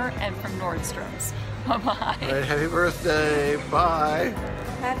Denver and from Nordstrom's. Bye-bye. All right, happy birthday. Bye.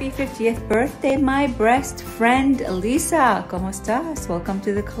 Happy 50th birthday, my best friend Lisa. ¿Cómo estás? Welcome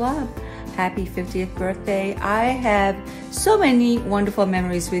to the club. Happy 50th birthday. I have so many wonderful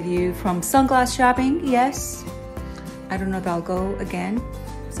memories with you, from sunglass shopping, yes. I don't know if I'll go again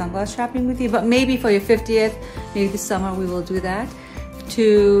sunglass shopping with you, but maybe for your 50th, maybe this summer we will do that,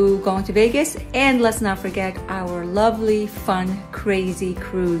 to going to Vegas. And let's not forget our lovely, fun, crazy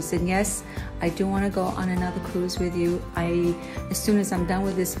cruise. And yes, I do want to go on another cruise with you. As soon as I'm done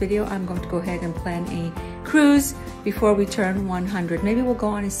with this video, I'm going to go ahead and plan a cruise before we turn 100. Maybe we'll go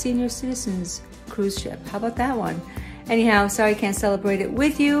on a senior citizens cruise ship. How about that one? Anyhow, sorry I can't celebrate it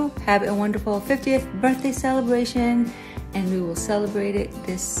with you. Have a wonderful 50th birthday celebration, and we will celebrate it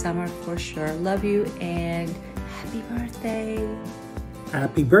this summer for sure. Love you, and happy birthday.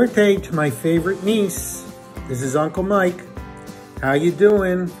 Happy birthday to my favorite niece. This is Uncle Mike. How you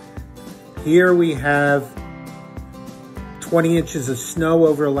doing? Here we have 20 inches of snow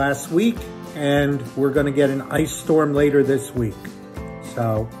over last week, and we're gonna get an ice storm later this week.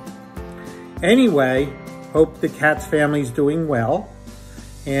 So anyway, hope the Katz family's doing well,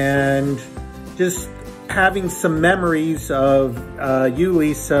 and just having some memories of you,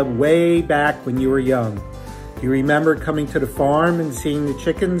 Lisa, way back when you were young. Do you remember coming to the farm and seeing the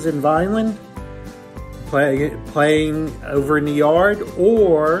chickens in Vineland? Playing over in the yard?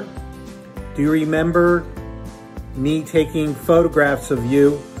 Or do you remember me taking photographs of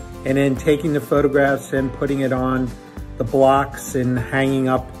you and then taking the photographs and putting it on the blocks and hanging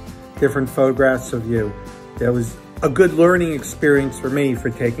up different photographs of you? That was a good learning experience for me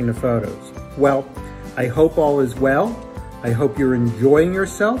for taking the photos. Well, I hope all is well. I hope you're enjoying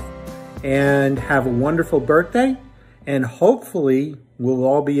yourself and have a wonderful birthday. And hopefully we'll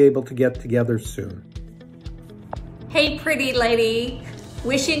all be able to get together soon. Hey, pretty lady.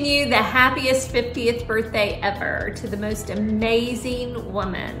 Wishing you the happiest 50th birthday ever to the most amazing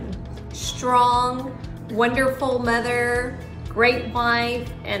woman. Strong, wonderful mother, great wife,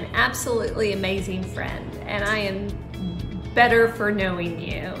 and absolutely amazing friend. And I am better for knowing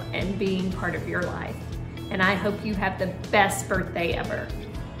you and being part of your life. And I hope you have the best birthday ever.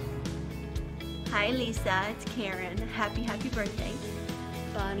 Hi Lisa, it's Karen. Happy birthday.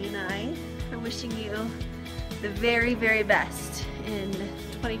 Bonnie and I are wishing you the very, very best in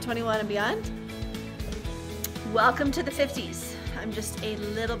 2021 and beyond. Welcome to the 50s. I'm just a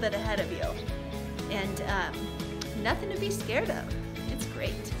little bit ahead of you. And nothing to be scared of. It's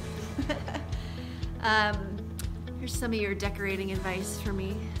great. Here's some of your decorating advice for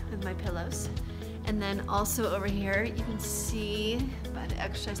me with my pillows. And then also over here, you can see by the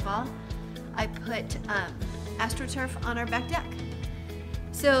exercise ball, I put AstroTurf on our back deck.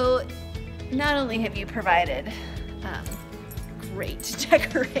 So not only have you provided great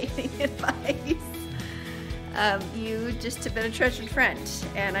decorating advice, you just have been a treasured friend.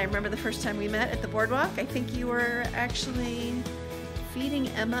 And I remember the first time we met at the boardwalk, I think you were actually feeding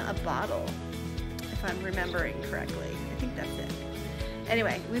Emma a bottle, if I'm remembering correctly. I think that's it.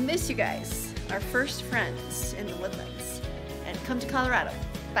 Anyway, we miss you guys, our first friends in the woodlands. And come to Colorado.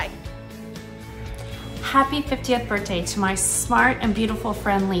 Bye. Happy 50th birthday to my smart and beautiful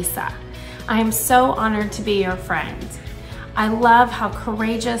friend Lisa. I am so honored to be your friend. I love how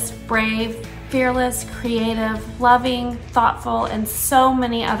courageous, brave, fearless, creative, loving, thoughtful, and so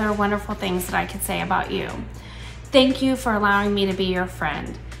many other wonderful things that I could say about you. Thank you for allowing me to be your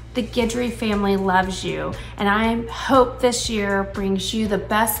friend. The Guidry family loves you, and I hope this year brings you the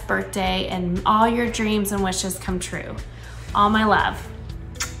best birthday and all your dreams and wishes come true. All my love.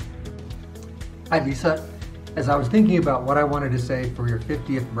 Hi, Lisa. As I was thinking about what I wanted to say for your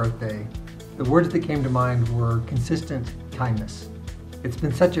 50th birthday, the words that came to mind were consistent kindness. It's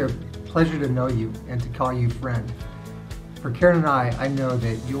been such a pleasure to know you and to call you friend. For Karen and I know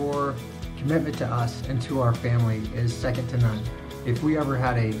that your commitment to us and to our family is second to none. If we ever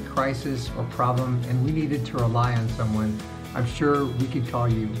had a crisis or problem and we needed to rely on someone, I'm sure we could call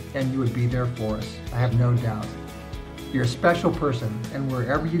you and you would be there for us. I have no doubt. You're a special person, and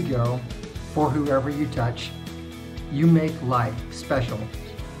wherever you go, for whoever you touch, you make life special.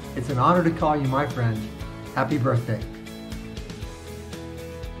 It's an honor to call you my friend. Happy birthday.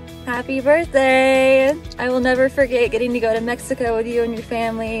 Happy birthday! I will never forget getting to go to Mexico with you and your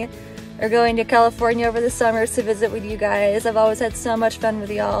family, or going to California over the summers to visit with you guys. I've always had so much fun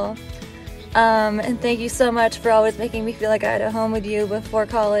with y'all. And thank you so much for always making me feel like I had a home with you before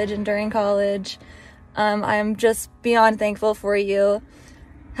college and during college. I'm just beyond thankful for you.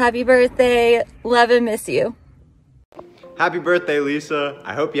 Happy birthday, love and miss you. Happy birthday, Lisa.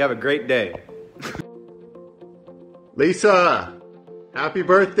 I hope you have a great day. Lisa, happy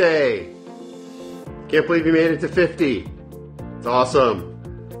birthday. Can't believe you made it to 50. It's awesome.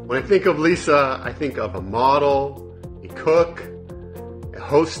 When I think of Lisa, I think of a model, a cook, a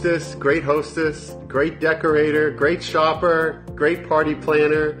hostess, great decorator, great shopper, great party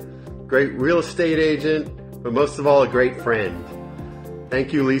planner, great real estate agent, but most of all, a great friend.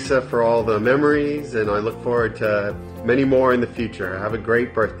 Thank you, Lisa, for all the memories, and I look forward to many more in the future. Have a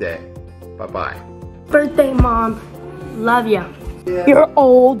great birthday. Bye-bye. Birthday, Mom. Love ya. Yeah. You're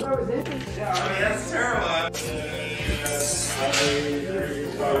old.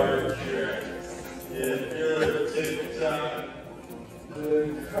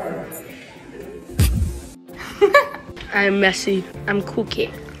 I'm messy. I'm cool kid.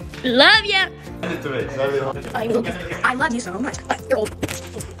 Love ya. I love you so much. You're old.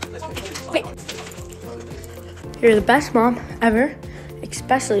 Wait. You're the best mom ever,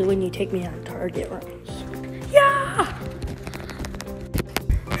 especially when you take me on Target runs. Yeah.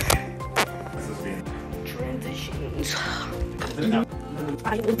 Transitions.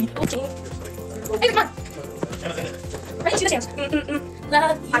 I will be coaching. Hey, come on. Right into the chance.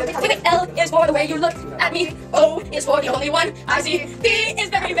 Love you. Wait, L is for the way you look at me. O is for the only one I see. D is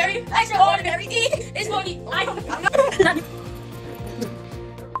very, very extraordinary. E is for the I don't know.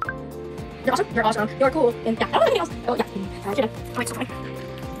 You're awesome. You're awesome. You're cool. And yeah, I don't know anything else. Oh yeah. Wait, so fine.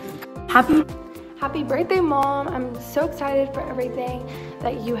 Happy birthday, Mom. I'm so excited for everything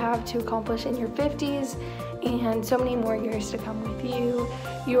that you have to accomplish in your 50s and so many more years to come with you.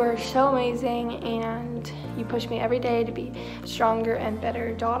 You are so amazing, and you push me every day to be a stronger and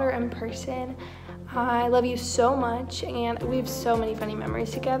better daughter and person. I love you so much, and we have so many funny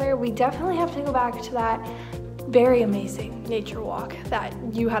memories together. We definitely have to go back to that very amazing nature walk that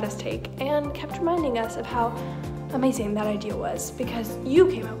you had us take and kept reminding us of how amazing that idea was, because you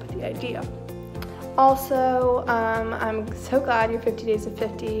came up with the idea. Also, I'm so glad your 50 Days of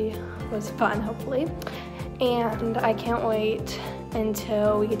 50 was fun, hopefully, and I can't wait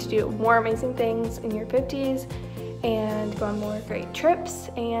until we get to do more amazing things in your 50s and go on more great trips.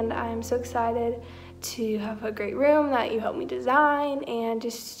 And I'm so excited to have a great room that you helped me design and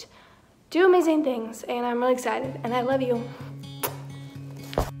just do amazing things, and I'm really excited, and I love you.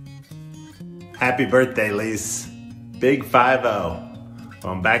 Happy birthday, Lise. Big 5-0.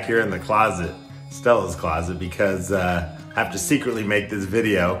 Well, I'm back here in the closet, Stella's closet, because I have to secretly make this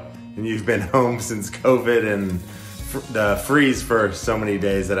video, and you've been home since COVID and the freeze for so many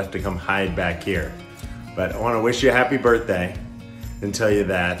days that I have to come hide back here. But I want to wish you a happy birthday and tell you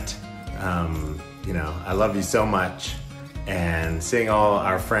that, you know, I love you so much. And seeing all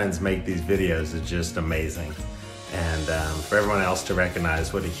our friends make these videos is just amazing. And for everyone else to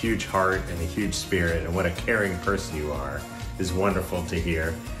recognize what a huge heart and a huge spirit and what a caring person you are is wonderful to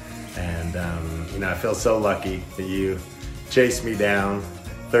hear. And you know, I feel so lucky that you chased me down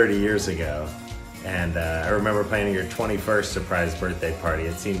 30 years ago. And I remember planning your 21st surprise birthday party.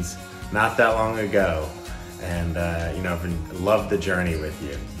 It seems not that long ago. And you know, I've loved the journey with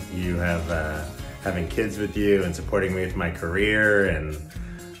you. You have having kids with you and supporting me with my career, and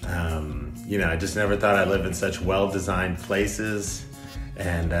you know, I just never thought I'd live in such well-designed places,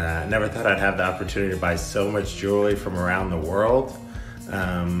 and never thought I'd have the opportunity to buy so much jewelry from around the world.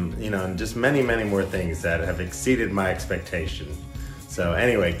 you know, and just many, many more things that have exceeded my expectation. So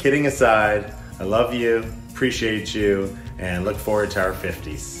anyway, kidding aside, I love you, appreciate you, and look forward to our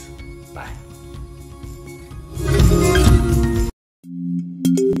 50s. Bye.